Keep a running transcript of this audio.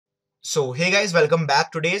So, hey guys, welcome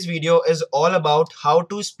back. Today's video is all about how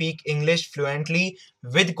to speak English fluently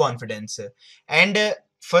with confidence. And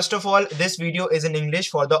First of all, this video is in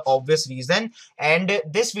English for the obvious reason. And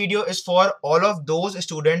this video is for all of those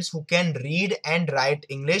students who can read and write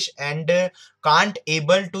English and can't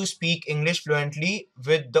able to speak English fluently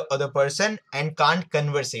with the other person and can't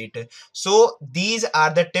conversate. So, these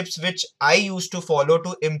are the tips which I used to follow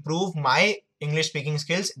to improve my English speaking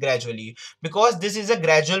skills gradually, because this is a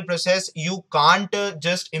gradual process. You can't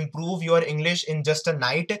just improve your English in just a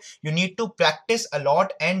night. You need to practice a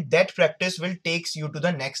lot, and that practice will takes you to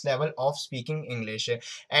the next level of speaking English.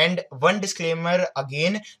 And one disclaimer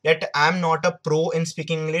again, that I'm not a pro in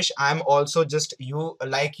speaking English. I'm also just you,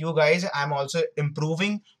 like you guys. I'm also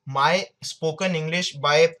improving my spoken English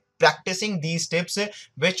by practicing these tips,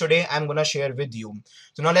 which today I'm gonna share with you.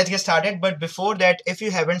 So now let's get started. But before that, if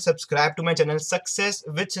you haven't subscribed to my channel Success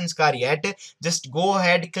with Sanskar yet, just go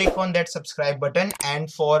ahead, click on that subscribe button,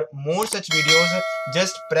 and for more such videos,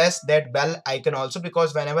 just press that bell icon also,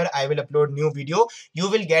 because whenever I will upload new video, you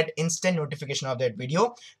will get instant notification of that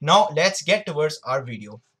video. Now let's get towards our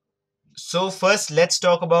video. So first, let's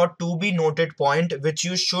talk about to be noted point which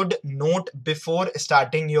you should note before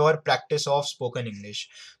starting your practice of spoken English.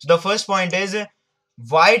 So the first point is,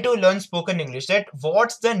 why to learn spoken English? That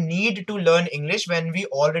what's the need to learn English when we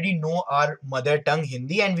already know our mother tongue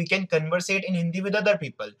Hindi and we can conversate in Hindi with other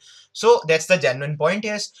people? So that's the genuine point,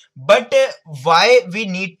 yes. But why we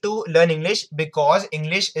need to learn English? Because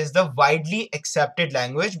English is the widely accepted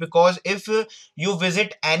language. Because if you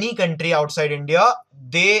visit any country outside India,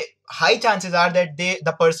 they high chances are that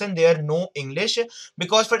the person there know English.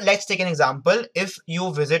 Because for let's take an example, if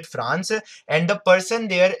you visit France and the person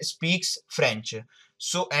there speaks French,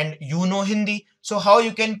 so and you know Hindi, so how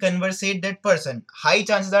you can conversate that person? High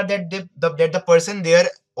chances are that that the person there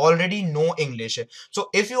already know English. So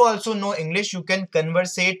if you also know English, you can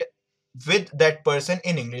conversate with that person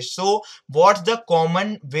in English. So what's the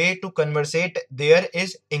common way to conversate there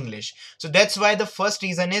is English. So that's why the first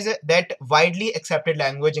reason is that widely accepted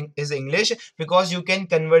language is English, because you can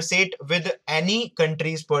conversate with any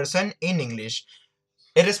country's person in English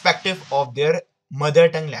irrespective of their mother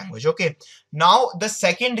tongue language. Okay, now the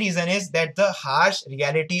second reason is that the harsh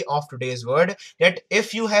reality of today's world, that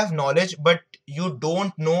if you have knowledge but you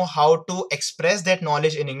don't know how to express that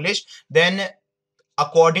knowledge in English, then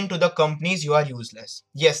according to the companies you are useless.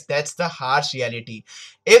 Yes, that's the harsh reality.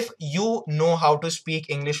 If you know how to speak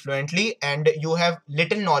English fluently and you have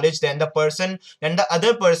little knowledge than the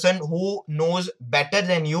other person who knows better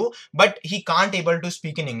than you, but he can't able to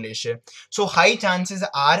speak in English, so high chances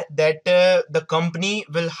are that the company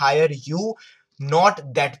will hire you,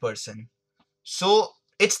 not that person. So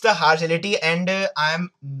it's the harsh reality, and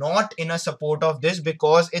I'm not in a support of this,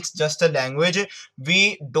 because it's just a language.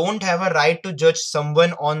 We don't have a right to judge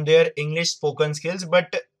someone on their English spoken skills,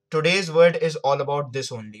 but today's world is all about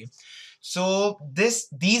this only. So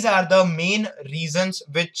these are the main reasons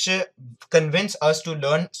which convince us to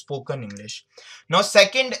learn spoken English. Now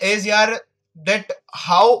second is, yeah, that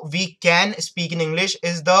how we can speak in English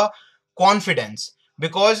is the confidence.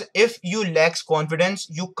 Because if you lacks confidence,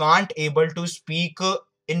 you can't able to speak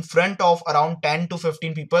in front of around 10 to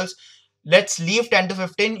 15 people. Let's leave 10 to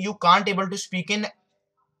 15, you can't able to speak in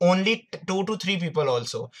only 2 to 3 people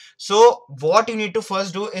also. So what you need to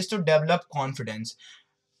first do is to develop confidence.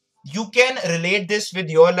 You can relate this with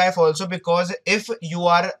your life also, because if you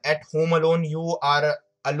are at home alone, you are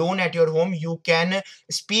alone at your home, you can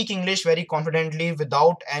speak English very confidently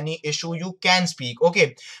without any issue. You can speak,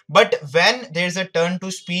 okay. But when there's a turn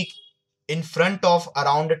to speak in front of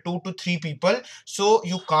around 2 to 3 people, so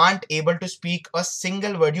you can't able to speak a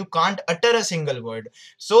single word, you can't utter a single word.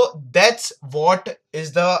 So that's what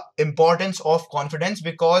is the importance of confidence,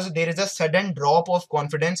 because there is a sudden drop of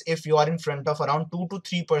confidence if you are in front of around 2 to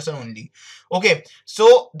 3 person only. Okay,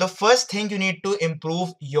 so the first thing you need to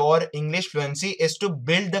improve your English fluency is to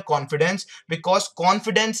build the confidence, because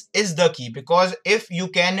confidence is the key. Because if you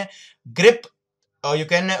can grip you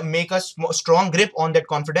can make a strong grip on that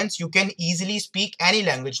confidence, you can easily speak any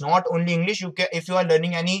language, not only English. You can, if you are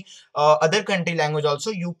learning any other country language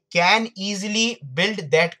also, you can easily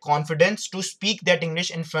build that confidence to speak that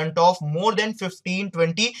English in front of more than 15,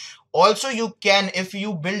 20. Also you can, if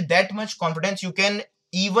you build that much confidence, you can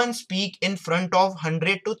even speak in front of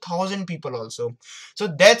 100 to 1000 people also. So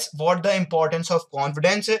that's what the importance of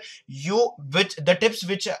confidence. You, which the tips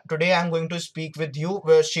which today I'm going to speak with you,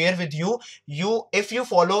 share with you, if you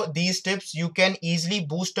follow these tips, you can easily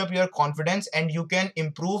boost up your confidence and you can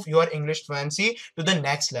improve your English fluency to the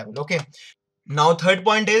next level. Okay, now third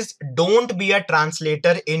point is, don't be a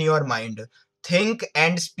translator in your mind. think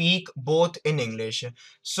and speak both in English.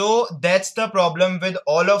 So that's the problem with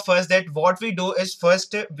all of us, that what we do is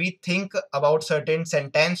first we think about certain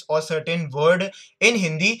sentence or certain word in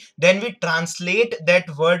Hindi, then we translate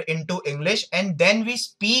that word into English, and then we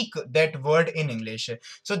speak that word in English.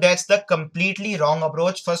 So that's the completely wrong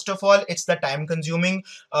approach. First of all, it's the time consuming.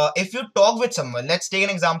 If you talk with someone, let's take an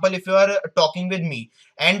example. If you are talking with me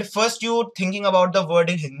and first you thinking about the word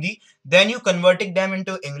in Hindi, then you converting them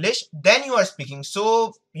into English, then you are speaking.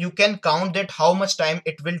 So you can count that how much time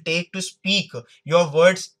it will take to speak your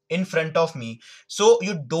words in front of me. So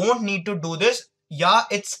you don't need to do this. Yeah,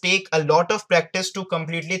 it's take a lot of practice to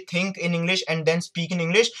completely think in English and then speak in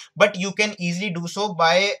English, but you can easily do so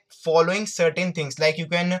by following certain things, like you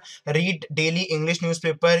can read daily English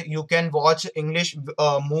newspaper, you can watch English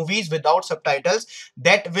movies without subtitles.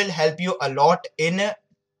 That will help you a lot in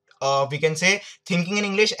we can say thinking in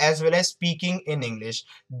English as well as speaking in English.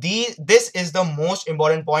 This is the most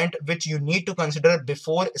important point which you need to consider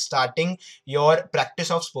before starting your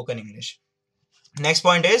practice of spoken English. Next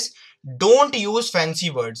point is, don't use fancy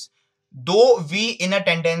words. Though we in a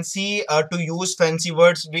tendency to use fancy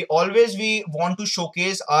words, we want to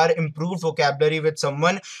showcase our improved vocabulary with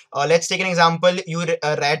someone. Let's take an example. You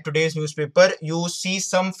read today's newspaper, you see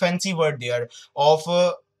some fancy word there of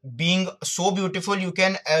being so beautiful, you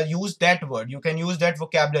can use that word, you can use that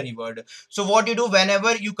vocabulary word. So what you do,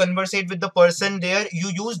 whenever you conversate with the person there, you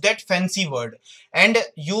use that fancy word, and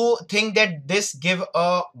you think that this give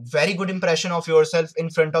a very good impression of yourself in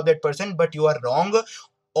front of that person, but you are wrong.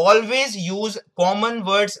 Always use common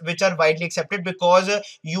words which are widely accepted, because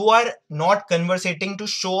you are not conversating to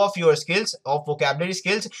show off your skills of vocabulary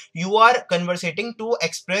skills, you are conversating to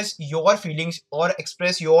express your feelings or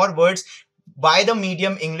express your words by the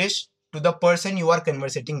medium English to the person you are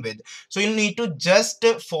conversating with. So you need to just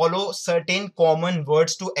follow certain common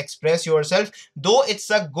words to express yourself. Though it's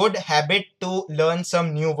a good habit to learn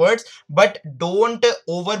some new words, but don't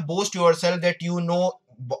overboast yourself that you know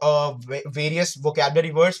various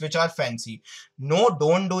vocabulary words which are fancy. No,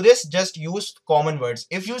 don't do this. Just use common words.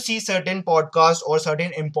 If you see certain podcasts or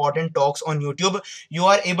certain important talks on YouTube, you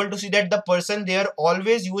are able to see that the person there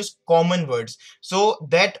always use common words. So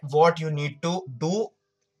that what you need to do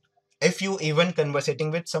if you even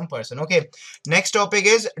conversating with some person. Okay, next point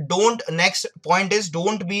is,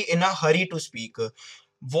 don't be in a hurry to speak.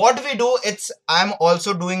 What we do, it's I'm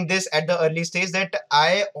also doing this at the early stage, that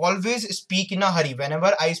I always speak in a hurry.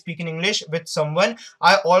 Whenever I speak in English with someone,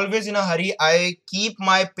 I always in a hurry, I keep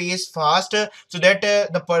my pace fast, so that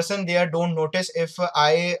the person there don't notice if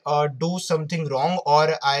I do something wrong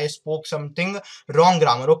or I spoke something wrong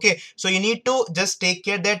grammar. Okay, so you need to just take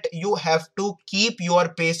care that you have to keep your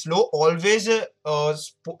pace low, always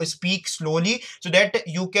speak slowly, so that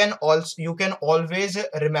you can always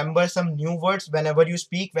remember some new words whenever you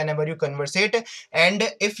speak, whenever you conversate.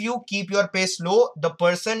 And if you keep your pace low, the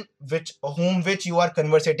person which you are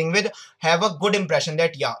conversating with have a good impression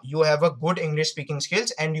that yeah, you have a good English speaking skills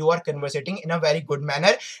and you are conversating in a very good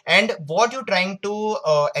manner, and what you're trying to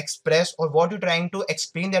express or what you're trying to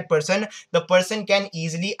explain that person, the person can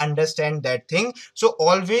easily understand that thing. So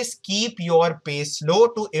always keep your pace low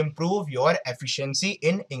to improve your efficiency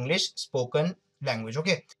in English spoken language.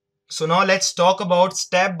 Okay, so now let's talk about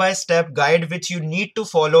step-by-step guide which you need to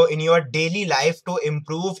follow in your daily life to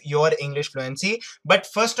improve your English fluency. But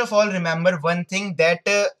first of all, remember one thing, that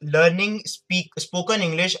learning spoken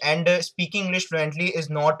English and speaking English fluently is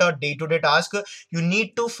not a day-to-day task. You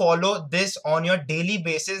need to follow this on your daily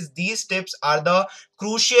basis. These tips are the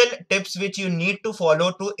crucial tips which you need to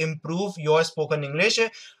follow to improve your spoken English.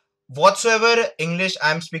 Whatsoever English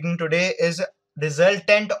I'm speaking today is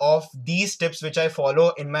resultant of these tips which I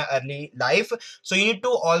follow in my early life. So you need to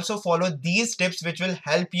also follow these tips which will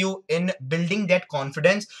help you in building that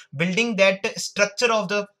confidence, building that structure of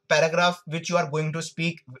the paragraph which you are going to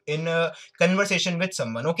speak in a conversation with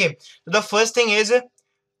someone. Okay, so the first thing is,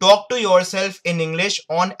 talk to yourself in English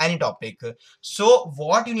on any topic. So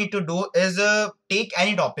what you need to do is take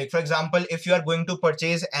any topic. For example, if you are going to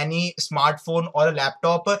purchase any smartphone or a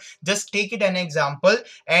laptop, just take it an example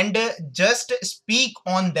and just speak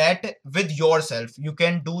on that with yourself. You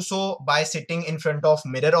can do so by sitting in front of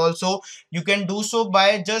mirror also. You can do so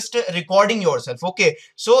by just recording yourself. Okay,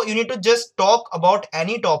 so you need to just talk about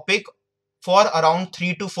any topic for around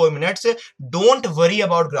 3 to 4 minutes. Don't worry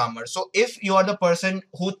about grammar. So if you are the person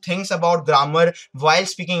who thinks about grammar while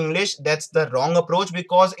speaking English, that's the wrong approach,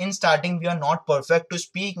 because in starting we are not perfect to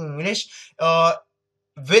speak English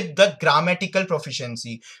with the grammatical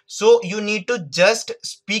proficiency. So you need to just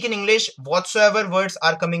speak in English. Whatsoever words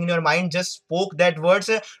are coming in your mind, just spoke that words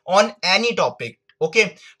on any topic.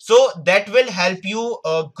 Okay, so that will help you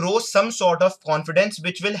grow some sort of confidence,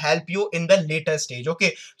 which will help you in the later stage.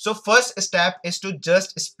 Okay, so first step is to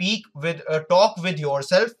just speak with talk with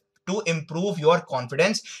yourself to improve your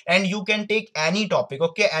confidence. And you can take any topic,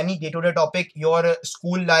 okay, any day-to-day topic, your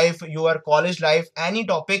school life, your college life, any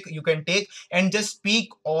topic you can take, and just speak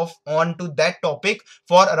off on to that topic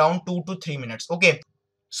for around 2 to 3 minutes. Okay,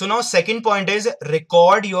 so now second point is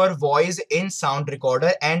record your voice in sound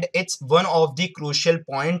recorder, and it's one of the crucial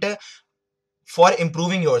point for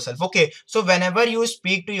improving yourself. Okay, so whenever you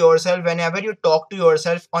speak to yourself, whenever you talk to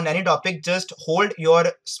yourself on any topic, just hold your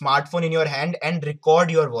smartphone in your hand and record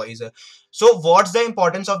your voice. So what's the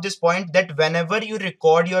importance of this point? That whenever you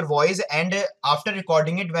record your voice, and after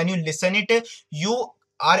recording it, when you listen it, you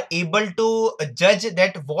are able to judge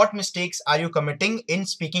that what mistakes are you committing in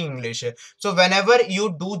speaking English. So whenever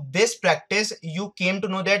you do this practice, you came to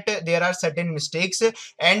know that there are certain mistakes,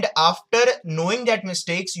 and after knowing that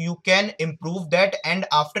mistakes, you can improve that, and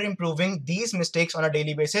after improving these mistakes on a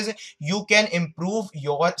daily basis, you can improve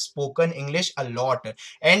your spoken English a lot.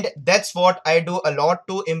 And that's what I do a lot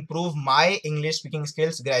to improve my English speaking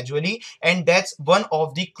skills gradually, and that's one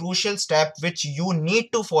of the crucial steps which you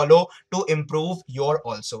need to follow to improve your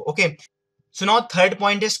also. Okay, so now third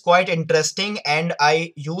point is quite interesting, and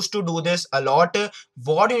I used to do this a lot.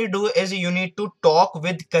 What you do is you need to talk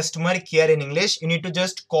with customer care in English. You need to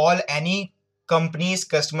just call any company's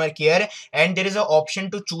customer care, and there is an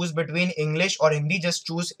option to choose between English or Hindi. Just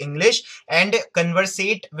choose English and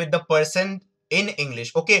conversate with the person in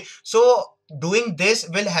English. Okay, so doing this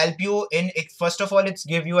will help you in it. First of all, it's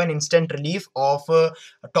give you an instant relief of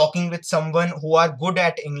talking with someone who are good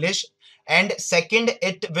at English, and second,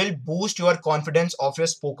 it will boost your confidence of your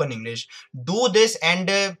spoken English. Do this, and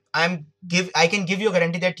I can give you a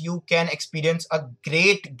guarantee that you can experience a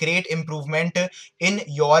great improvement in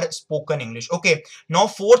your spoken English. Okay, now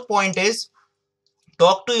fourth point is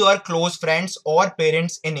talk to your close friends or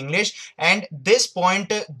parents in English, and this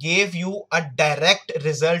point gave you a direct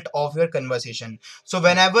result of your conversation. So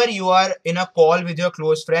whenever you are in a call with your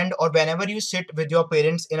close friend, or whenever you sit with your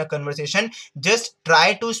parents in a conversation, just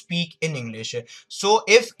try to speak in English. So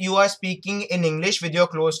if you are speaking in English with your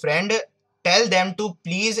close friend, tell them to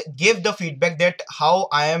please give the feedback that how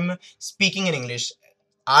I am speaking in English.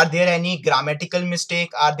 Are there any grammatical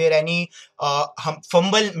mistake? Are there any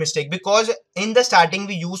fumble mistake? Because in the starting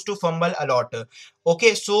we used to fumble a lot.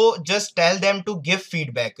 Okay, so just tell them to give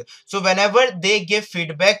feedback. So whenever they give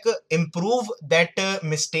feedback, improve that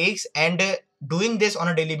mistakes, and doing this on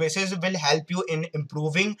a daily basis will help you in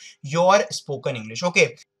improving your spoken English.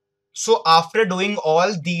 Okay, so after doing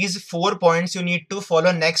all these 4 points, you need to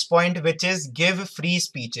follow next point, which is give free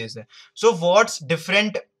speeches. So what's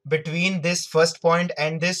different between this first point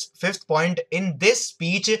and this fifth point? In this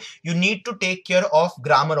speech, you need to take care of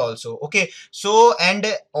grammar also. Okay, so and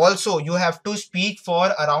also you have to speak for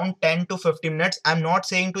around 10 to 15 minutes. I'm not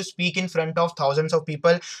saying to speak in front of thousands of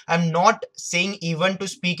people. I'm not saying even to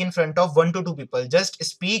speak in front of 1 to 2 people. Just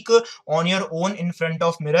speak on your own in front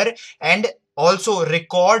of mirror, and also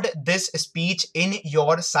record this speech in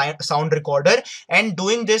your sound recorder. And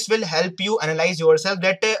doing this will help you analyze yourself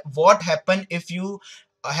that what happen if you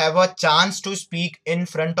have a chance to speak in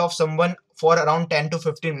front of someone for around 10 to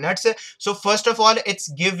 15 minutes. So first of all, it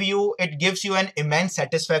gives you an immense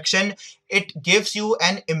satisfaction. It gives you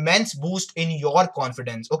an immense boost in your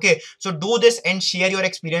confidence. Okay, so do this and share your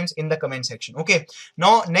experience in the comment section. Okay,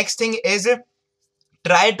 now next thing is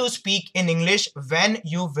try to speak in English when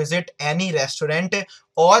you visit any restaurant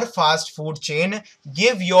or fast food chain.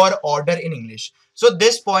 Give your order in English. So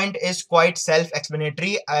this point is quite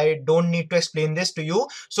self-explanatory. I don't need to explain this to you.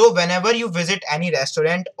 So whenever you visit any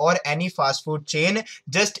restaurant or any fast food chain,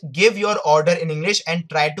 just give your order in English and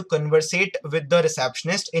try to conversate with the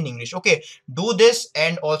receptionist in English. Okay, do this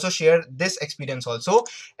and also share this experience also.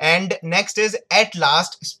 And next is at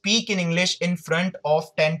last speak in English in front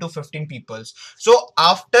of 10 to 15 people. So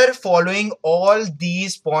after following all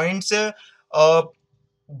these points, uh,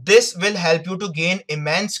 this will help you to gain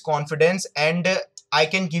immense confidence, and I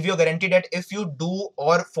can give you a guarantee that if you do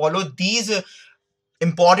or follow these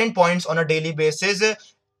important points on a daily basis,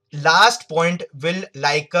 last point will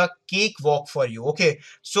like a cakewalk for you. Okay,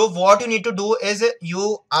 so what you need to do is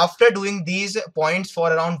you after doing these points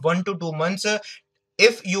for around 1 to 2 months,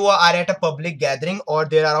 if you are at a public gathering or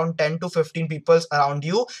there are around 10 to 15 people around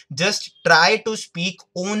you, just try to speak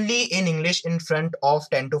only in English in front of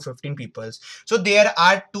 10 to 15 people. So there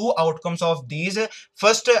are two outcomes of these.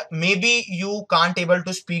 First, maybe you can't able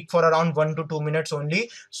to speak for around 1 to 2 minutes only,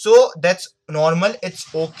 so that's normal,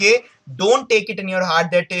 it's okay. Don't take it in your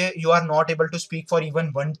heart that you are not able to speak for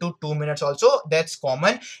even 1 to 2 minutes also. That's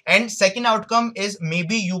common. And second outcome is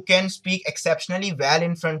maybe you can speak exceptionally well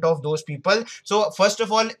in front of those people. So first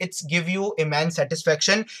of all, it's give you immense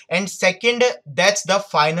satisfaction, and second, that's the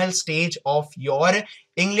final stage of your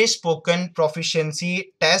English spoken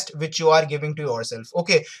proficiency test which you are giving to yourself.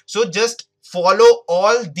 Okay, so just follow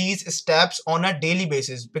all these steps on a daily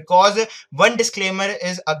basis, because one disclaimer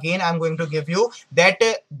is, again, I'm going to give you that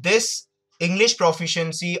this English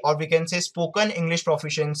proficiency, or we can say spoken English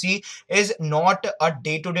proficiency, is not a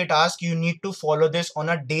day-to-day task. You need to follow this on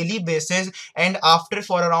a daily basis, and after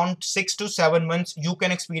for around 6 to 7 months you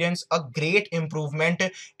can experience a great improvement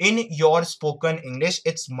in your spoken English.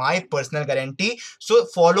 It's my personal guarantee. So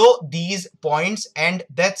follow these points, and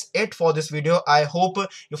that's it for this video. I hope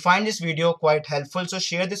you find this video quite helpful. So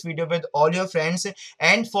share this video with all your friends,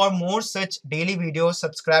 and for more such daily videos,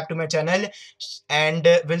 subscribe to my channel, and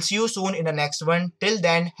we'll see you soon in the next one. Till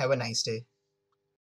then, have a nice day.